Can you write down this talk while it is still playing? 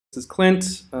This is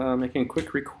Clint making a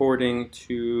quick recording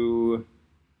to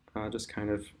just kind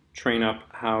of train up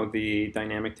how the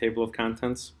dynamic table of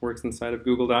contents works inside of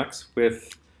Google Docs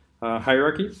with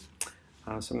hierarchy.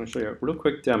 So I'm going to show you a real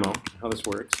quick demo of how this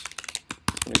works.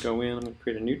 I'm going to go in, I'm going to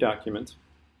create a new document.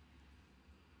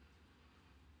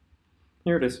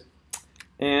 Here it is.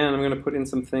 And I'm going to put in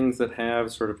some things that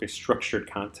have sort of a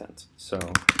structured content. So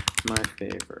my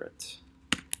favorite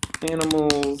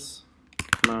animals,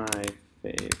 my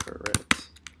favorite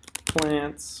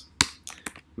plants,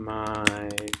 my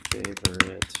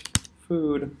favorite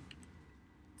food.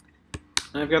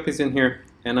 And I've got these in here,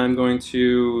 and I'm going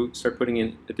to start putting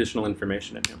in additional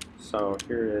information in here. So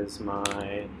here is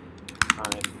my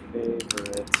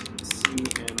favorite sea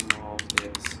animal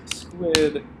is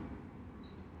squid.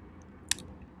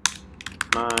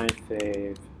 My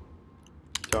fave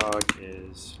dog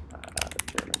is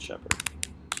German Shepherd.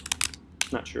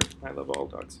 Not true. I love all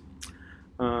dogs.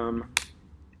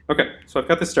 Okay, so I've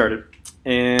got this started,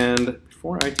 and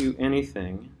before I do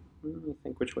anything, let me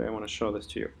think which way I want to show this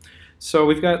to you. So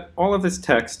we've got all of this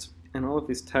text, and all of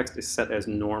this text is set as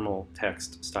normal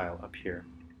text style up here.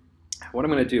 What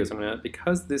I'm going to do is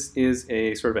because this is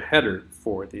a sort of a header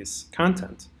for this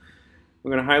content,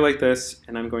 I'm going to highlight this,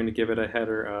 and I'm going to give it a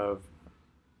header of,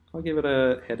 I'll give it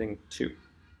a heading 2.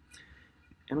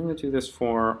 And I'm going to do this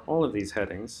for all of these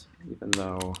headings, even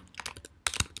though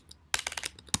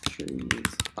trees,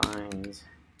 vines,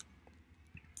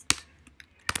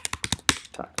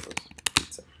 tacos,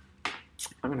 pizza.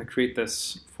 I'm going to create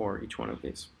this for each one of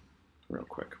these real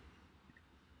quick.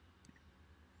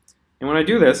 And when I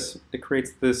do this, it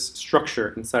creates this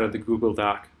structure inside of the Google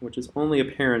Doc, which is only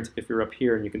apparent if you're up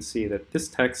here and you can see that this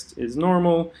text is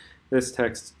normal, this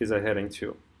text is a heading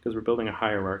 2, because we're building a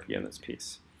hierarchy in this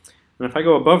piece. And if I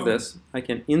go above this, I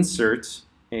can insert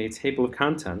a table of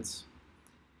contents.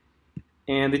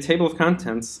 And the table of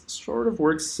contents sort of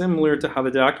works similar to how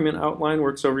the document outline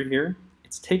works over here.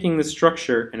 It's taking this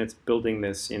structure and it's building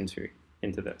this into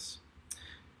this.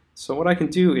 So what I can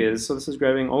do is, so this is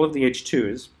grabbing all of the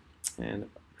H2s, and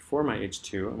for my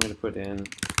H2, I'm going to put in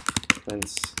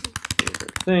Clint's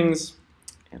favorite things,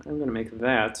 and I'm going to make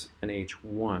that an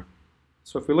H1.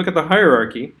 So if we look at the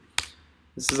hierarchy,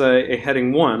 this is a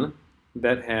heading 1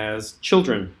 that has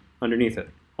children underneath it.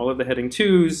 All of the heading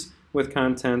 2s with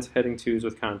content, heading 2s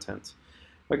with content.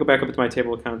 If I go back up to my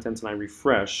table of contents and I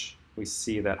refresh, we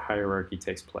see that hierarchy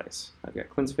takes place. I've got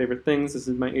Clint's favorite things. This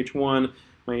is my H1,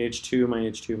 my H2, my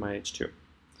H2, my H2. If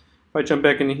I jump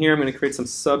back into here, I'm going to create some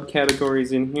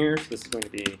subcategories in here. So this is going to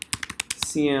be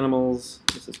sea animals.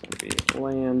 This is going to be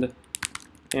land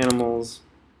animals.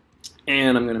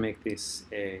 And I'm going to make this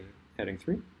a heading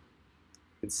 3. You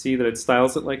can see that it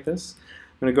styles it like this.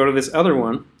 I'm going to go to this other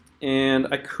one, and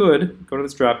I could go to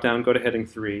this drop-down, go to heading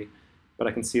 3, but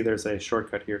I can see there's a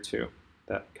shortcut here too,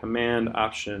 that Command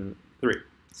Option 3.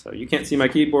 So you can't see my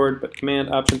keyboard, but Command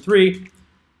Option 3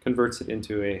 converts it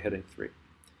into a heading 3.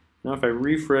 Now if I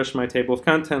refresh my table of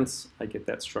contents, I get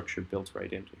that structure built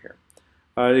right into here.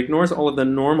 It ignores all of the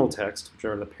normal text, which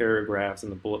are the paragraphs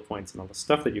and the bullet points and all the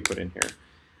stuff that you put in here.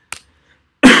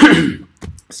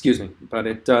 Excuse me, but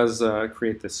it does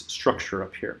create this structure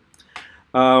up here.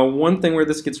 One thing where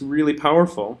this gets really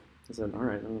powerful is that, all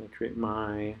right, I'm going to create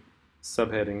my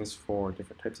subheadings for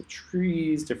different types of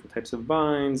trees, different types of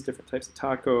vines, different types of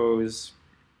tacos.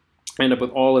 I end up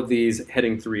with all of these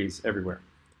heading 3s everywhere.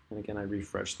 And again, I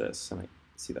refresh this and I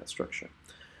see that structure.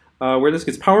 Where this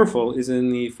gets powerful is in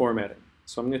the formatting.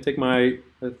 So I'm going to take my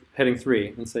heading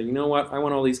 3 and say, you know what, I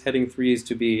want all these heading 3s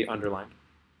to be underlined.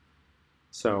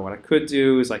 So what I could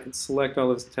do is I could select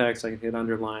all of this text, I could hit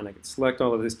underline, I could select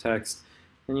all of this text,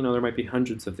 and you know there might be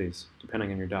hundreds of these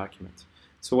depending on your document.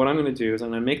 So what I'm going to do is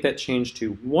I'm going to make that change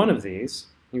to one of these.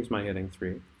 Here's my heading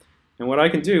 3. And what I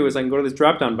can do is I can go to this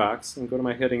drop-down box and go to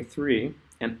my heading 3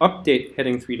 and update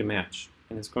heading 3 to match.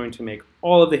 And it's going to make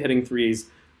all of the heading 3s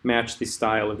match the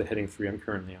style of the heading 3 I'm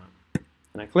currently on.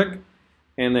 And I click,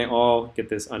 and they all get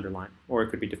this underline. Or it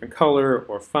could be different color,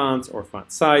 or fonts, or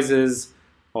font sizes,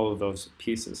 all of those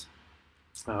pieces.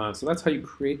 So that's how you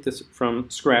create this from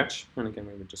scratch. And again,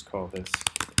 we would just call this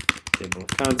table of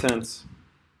contents.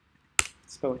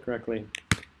 Spell it correctly.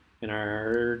 And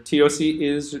our TOC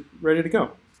is ready to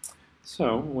go.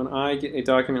 So when I get a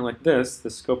document like this, the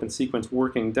scope and sequence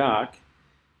working doc,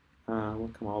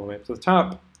 we'll come all the way up to the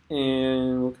top,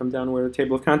 and we'll come down where the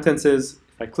table of contents is.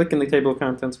 If I click in the table of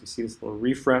contents, we see this little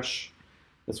refresh.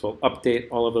 This will update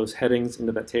all of those headings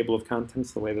into that table of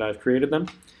contents the way that I've created them.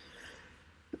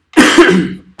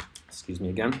 Excuse me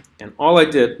again. And all I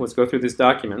did was go through this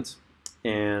document,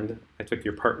 and I took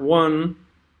your part 1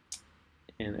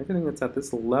 and everything that's at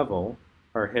this level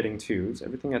are heading 2s.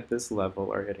 Everything at this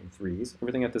level are heading 3s.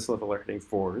 Everything at this level are heading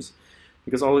 4s,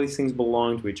 because all of these things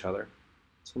belong to each other.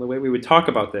 So the way we would talk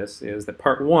about this is that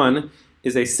part 1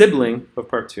 is a sibling of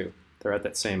part 2. They're at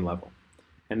that same level.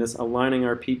 And this aligning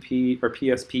our PP or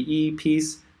PSPE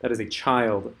piece, that is a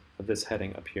child of this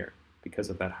heading up here because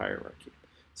of that hierarchy.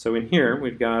 So in here,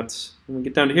 we've got, when we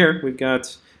get down to here, we've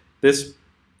got this,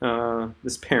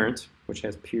 this parent, which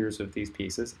has peers of these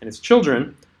pieces, and its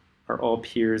children are all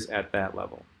peers at that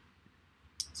level.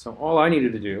 So all I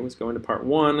needed to do was go into part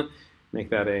 1, make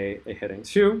that a heading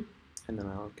 2, and then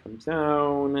I'll come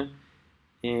down,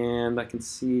 and I can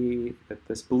see that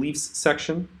this beliefs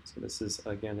section, so this is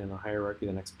again in the hierarchy,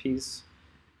 the next piece,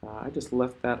 I just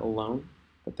left that alone.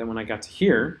 But then when I got to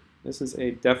here, this is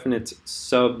a definite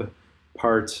sub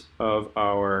part of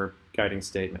our guiding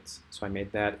statements. So I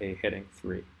made that a heading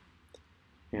 3.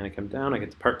 And I come down, I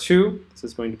get to part 2. This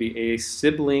is going to be a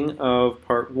sibling of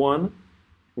part 1,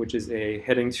 which is a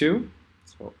heading 2.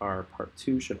 So our part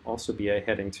 2 should also be a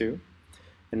heading 2.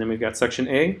 And then we've got section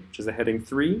A, which is a heading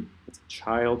 3. It's a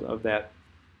child of that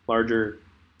larger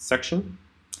section.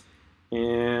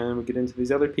 And we get into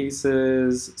these other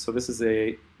pieces. So this is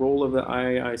a role of the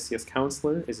IICS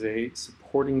counselor, is a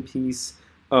supporting piece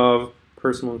of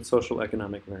personal and social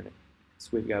economic learning. So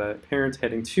we've got a parent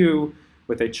heading 2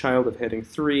 with a child of heading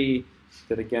 3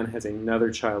 that again has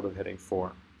another child of heading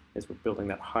 4 as we're building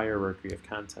that hierarchy of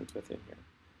content within here.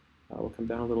 We'll come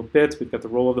down a little bit. We've got the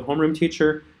role of the homeroom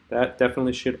teacher. That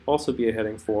definitely should also be a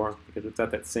heading 4 because it's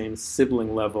at that same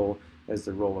sibling level as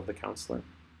the role of the counselor.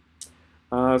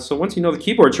 So once you know the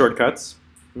keyboard shortcuts,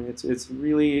 it's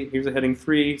really, here's a heading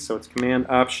 3, so it's Command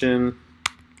Option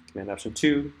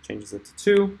 2, changes it to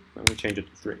 2, and we change it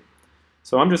to 3.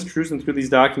 So I'm just cruising through these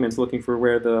documents looking for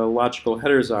where the logical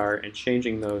headers are and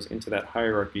changing those into that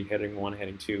hierarchy, heading 1,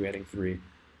 heading 2, heading 3.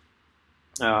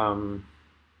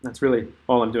 That's really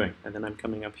all I'm doing. And then I'm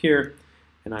coming up here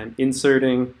and I'm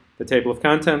inserting the table of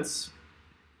contents.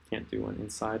 Can't do one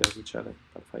inside of each other,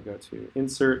 but if I go to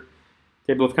Insert,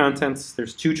 Table of Contents,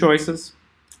 there's 2 choices.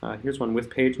 Here's one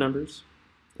with page numbers,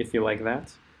 if you like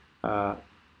that.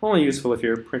 Only useful if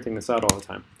you're printing this out all the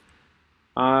time.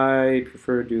 I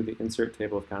prefer to do the Insert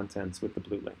Table of Contents with the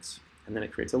blue links. And then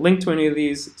it creates a link to any of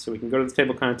these, so we can go to the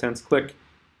Table of Contents, click,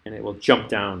 and it will jump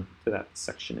down to that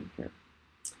section in here.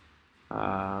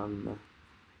 I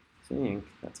think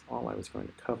that's all I was going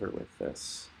to cover with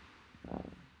this.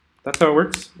 That's how it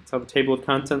works. That's how the Table of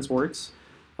Contents works.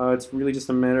 It's really just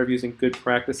a matter of using good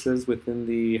practices within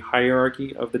the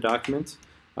hierarchy of the document,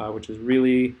 which is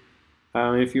really,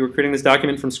 if you were creating this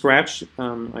document from scratch,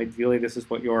 ideally this is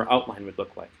what your outline would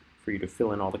look like for you to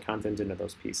fill in all the content into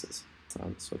those pieces.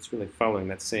 So it's really following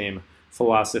that same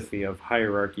philosophy of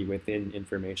hierarchy within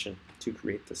information to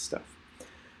create this stuff.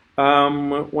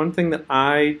 One thing that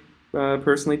I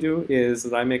personally do is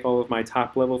that I make all of my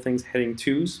top level things heading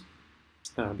 2s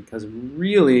because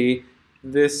really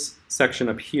this section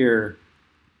up here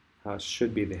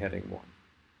should be the heading 1.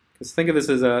 Because think of this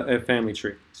as a family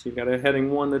tree. So you've got a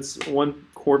heading 1 that's one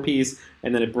core piece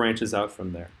and then it branches out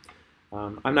from there.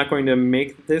 I'm not going to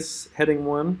make this heading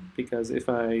 1 because if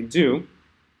I do,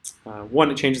 one,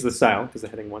 it changes the style because the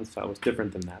heading 1 style was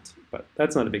different than that, but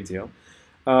that's not a big deal.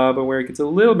 But where it gets a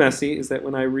little messy is that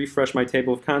when I refresh my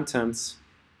table of contents,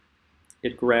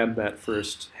 it grabbed that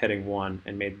first heading 1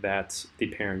 and made that the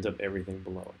parent of everything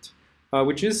below it,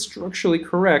 which is structurally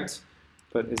correct,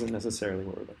 but isn't necessarily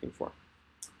what we're looking for.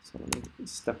 So let me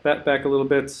step that back a little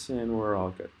bit, and we're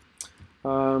all good.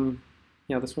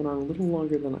 Yeah, this went on a little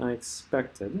longer than I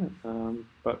expected,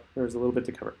 but there's a little bit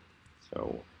to cover.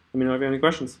 So let me know if you have any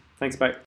questions. Thanks, bye.